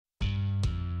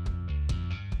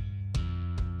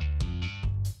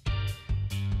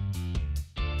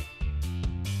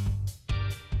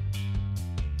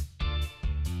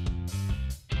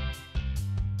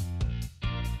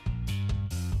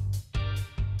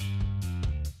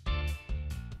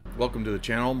Welcome to the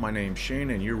channel. My name's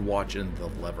Shane and you're watching The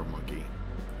Lever Monkey.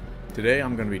 Today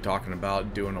I'm going to be talking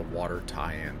about doing a water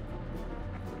tie-in.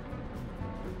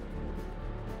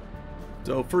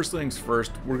 So first things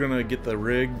first, we're going to get the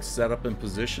rig set up in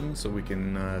position so we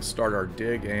can start our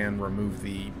dig and remove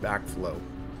the backflow.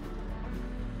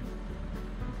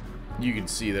 You can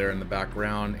see there in the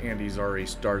background, Andy's already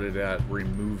started at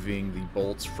removing the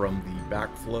bolts from the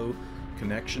backflow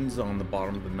connections on the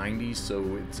bottom of the 90s,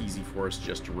 so it's easy for us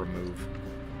just to remove.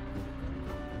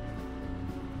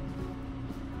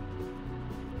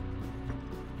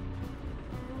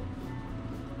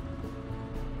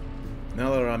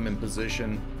 Now that I'm in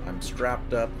position, I'm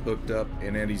strapped up, hooked up,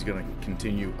 and Andy's going to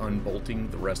continue unbolting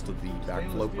the rest of the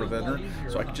backflow preventer,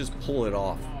 so I can just pull it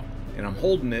off. And I'm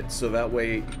holding it so that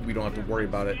way we don't have to worry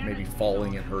about it maybe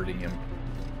falling and hurting him.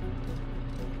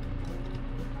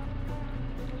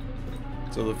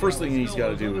 So the first thing he's got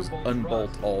to do is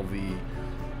unbolt all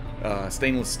the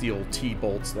stainless steel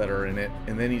T-bolts that are in it,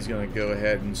 and then he's going to go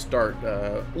ahead and start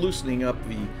loosening up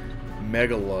the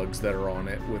mega lugs that are on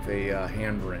it with a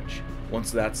hand wrench. Once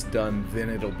that's done, then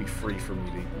it'll be free for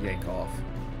me to yank off.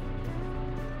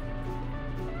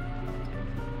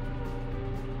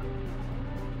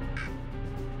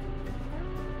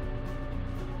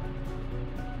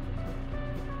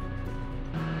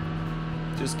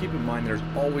 Just keep in mind there's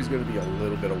always going to be a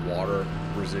little bit of water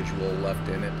residual left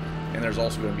in it, and there's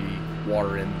also going to be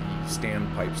water in the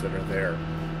stand pipes that are there.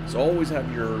 So always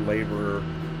have your laborer,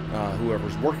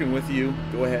 whoever's working with you,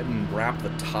 go ahead and wrap the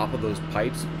top of those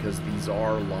pipes, because these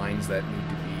are lines that need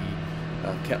to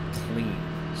be kept clean,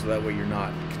 so that way you're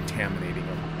not contaminating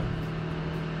them.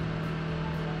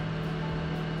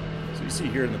 So you see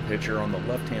here in the picture on the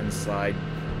left hand side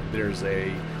there's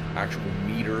a actual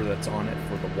meter that's on it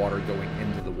for the water going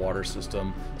into the water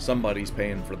system. Somebody's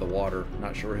paying for the water,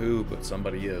 not sure who, but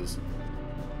somebody is.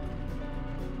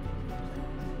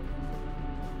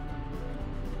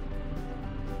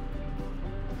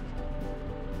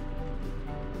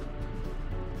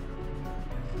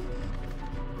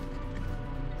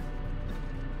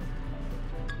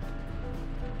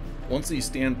 Once these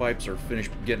stand pipes are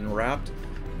finished getting wrapped,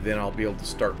 then I'll be able to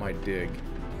start my dig.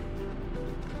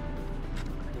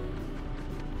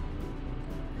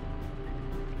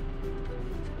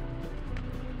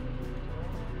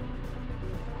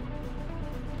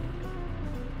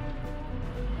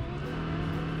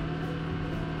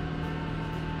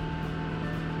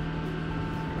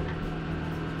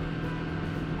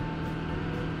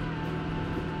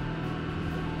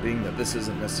 Being that this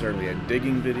isn't necessarily a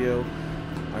digging video,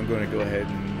 I'm going to go ahead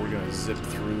and we're going to zip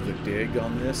through the dig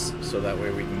on this, so that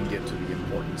way we can get to the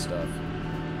important stuff.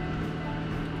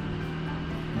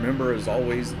 Remember, as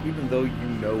always, even though you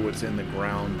know what's in the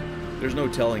ground, there's no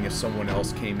telling if someone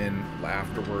else came in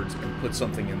afterwards and put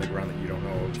something in the ground that you don't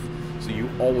know of. So you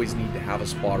always need to have a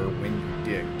spotter when you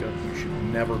dig. You should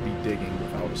never be digging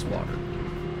without a spotter.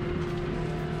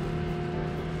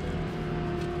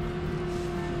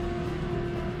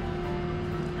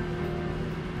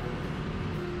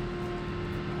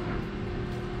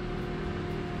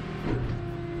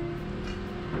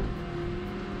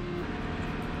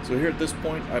 So here at this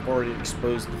point, I've already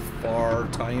exposed the far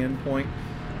tie-in point,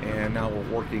 and now we're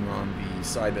working on the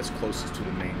side that's closest to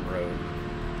the main road.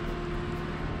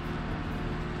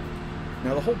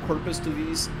 Now the whole purpose to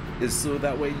these is so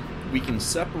that way we can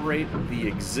separate the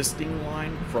existing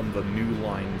line from the new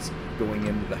lines going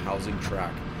into the housing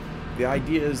track. The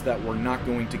idea is that we're not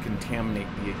going to contaminate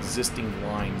the existing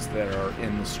lines that are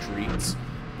in the streets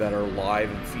that are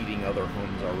live and feeding other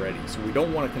homes already. So we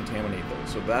don't want to contaminate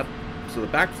those. So the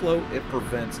backflow, it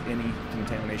prevents any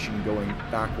contamination going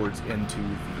backwards into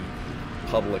the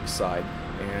public side,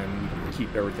 and we can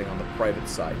keep everything on the private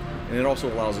side. And it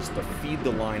also allows us to feed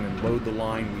the line and load the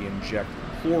line. We inject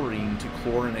chlorine to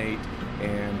chlorinate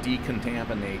and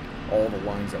decontaminate all the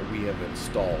lines that we have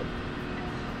installed.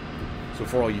 So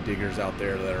for all you diggers out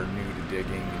there that are new to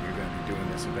digging and you're going to be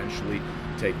doing this eventually,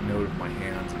 take note of my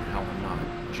hands and how I'm not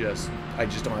I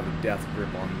just don't have a death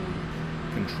grip on the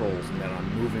controls, and that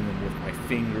I'm moving them with my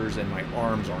fingers and my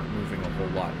arms aren't moving a whole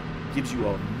lot. It gives you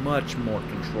a much more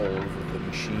control over the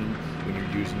machine when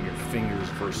you're using your fingers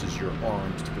versus your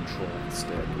arms to control the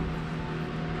stick.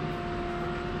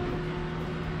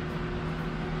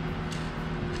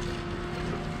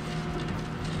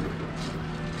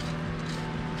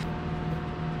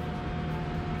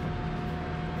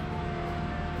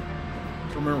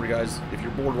 Remember guys, if you're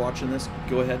bored watching this,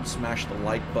 go ahead and smash the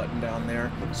like button down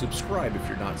there. Subscribe if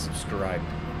you're not subscribed.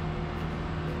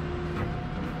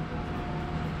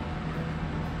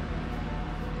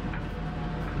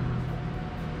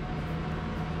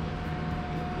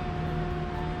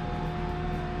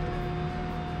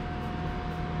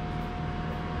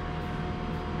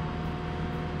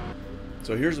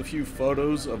 So here's a few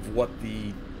photos of what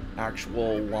the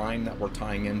actual line that we're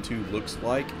tying into looks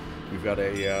like. We've got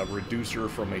a reducer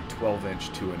from a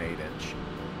 12-inch to an 8-inch.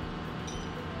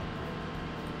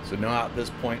 So now at this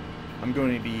point, I'm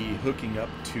going to be hooking up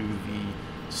to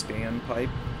the stand pipe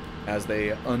as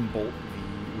they unbolt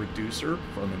the reducer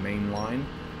from the main line,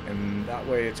 and that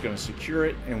way it's going to secure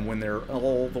it, and when they're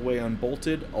all the way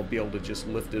unbolted, I'll be able to just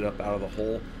lift it up out of the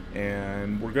hole.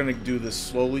 And we're going to do this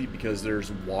slowly because there's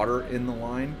water in the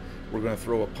line. We're going to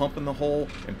throw a pump in the hole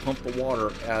and pump the water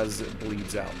as it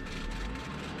bleeds out.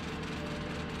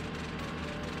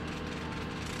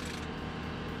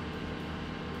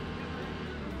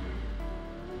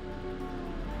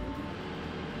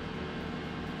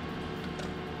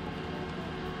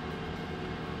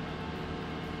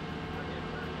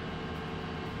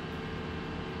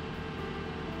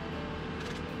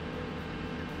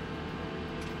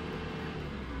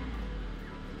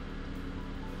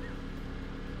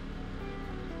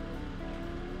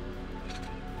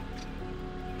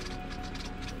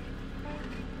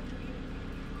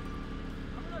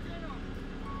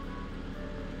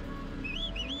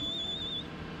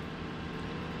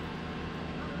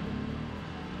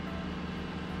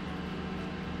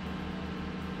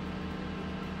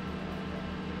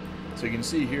 So you can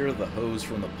see here the hose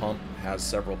from the pump has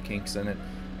several kinks in it,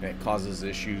 and it causes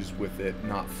issues with it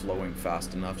not flowing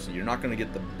fast enough. So you're not going to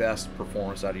get the best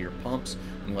performance out of your pumps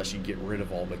unless you get rid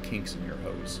of all the kinks in your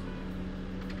hose.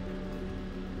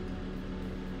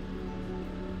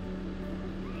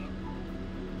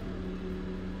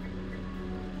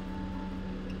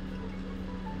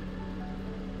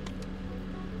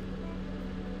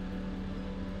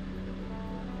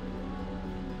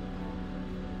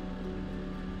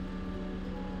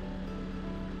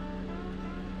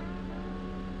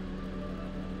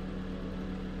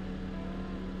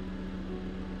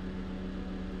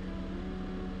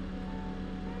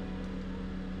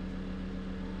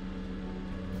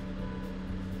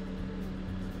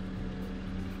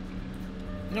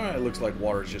 Alright, it looks like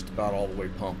water is just about all the way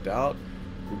pumped out.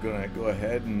 We're going to go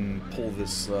ahead and pull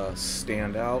this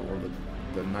stand out, or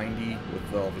the 90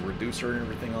 with all the reducer and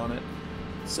everything on it.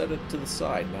 Set it to the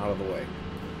side and out of the way.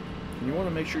 And you want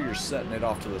to make sure you're setting it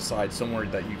off to the side somewhere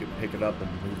that you can pick it up and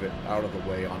move it out of the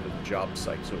way onto the job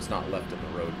site so it's not left in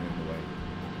the road and in the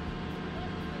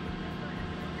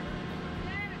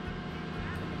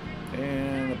way.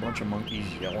 And a bunch of monkeys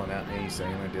yelling at me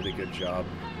saying I did a good job.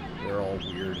 They're all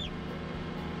weird.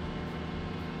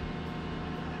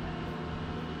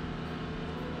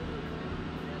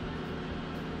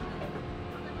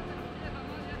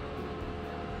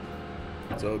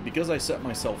 So because I set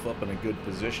myself up in a good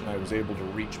position, I was able to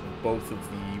reach both of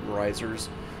the risers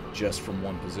just from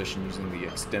one position using the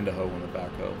extend-a-hoe and the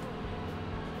backhoe.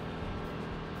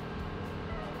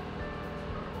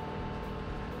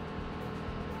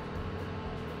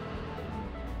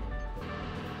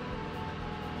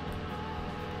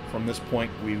 From this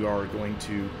point, we are going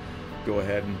to go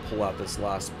ahead and pull out this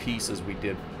last piece as we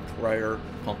did prior,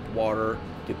 pump water,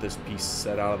 get this piece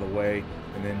set out of the way,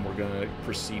 and then we're going to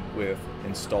proceed with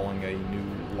installing a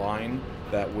new line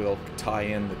that will tie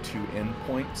in the two end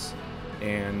points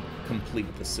and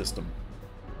complete the system.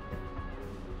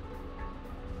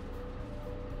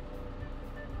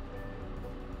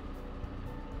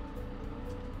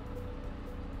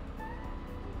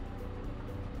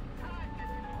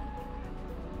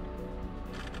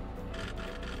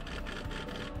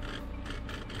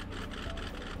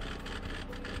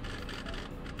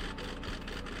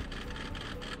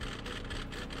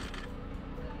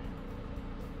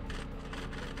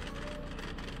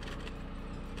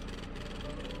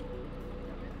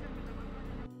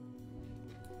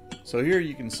 So here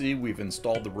you can see we've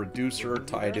installed the reducer,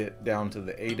 tied it down to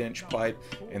the 8-inch pipe,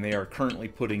 and they are currently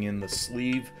putting in the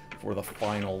sleeve for the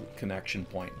final connection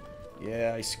point.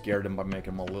 Yeah, I scared him by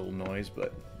making him a little noise,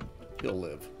 but he'll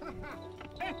live.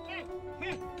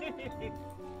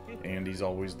 Andy's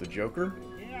always the joker.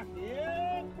 Yeah.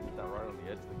 Put that right on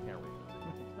the edge of the camera.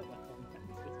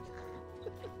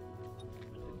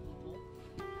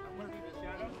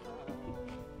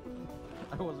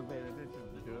 I wasn't paying attention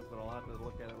to it, but I'll have to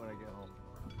look at it when I get home.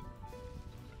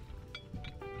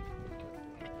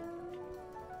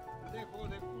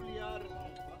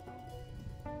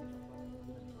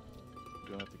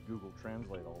 You'll have to Google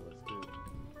Translate all this too.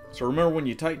 So remember, when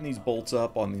you tighten these bolts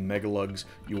up on the Mega Lugs,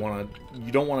 you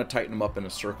don't want to tighten them up in a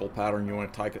circle pattern. You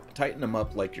want to tighten them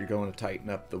up like you're going to tighten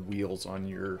up the wheels on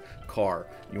your car.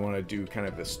 You want to do kind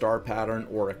of a star pattern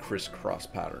or a crisscross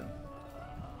pattern.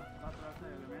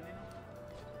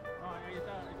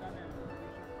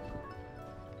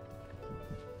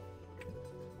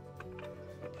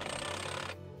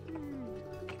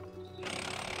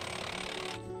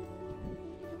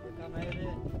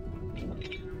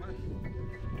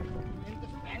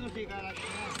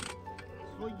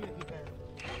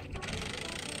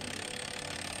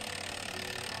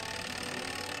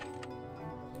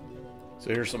 So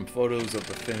here's some photos of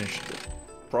the finished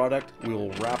product. We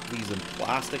will wrap these in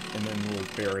plastic and then we'll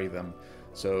bury them.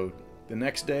 So the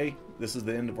next day, this is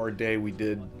the end of our day. We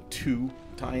did 2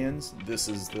 tie-ins. This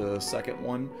is the second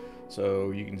one.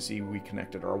 So you can see we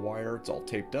connected our wire. It's all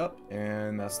taped up,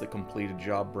 and that's the completed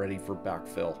job ready for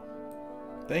backfill.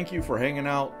 Thank you for hanging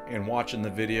out and watching the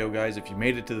video, guys. If you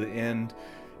made it to the end,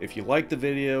 if you liked the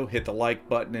video, hit the like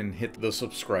button and hit the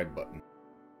subscribe button.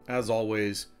 As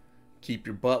always, keep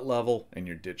your butt level and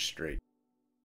your ditch straight.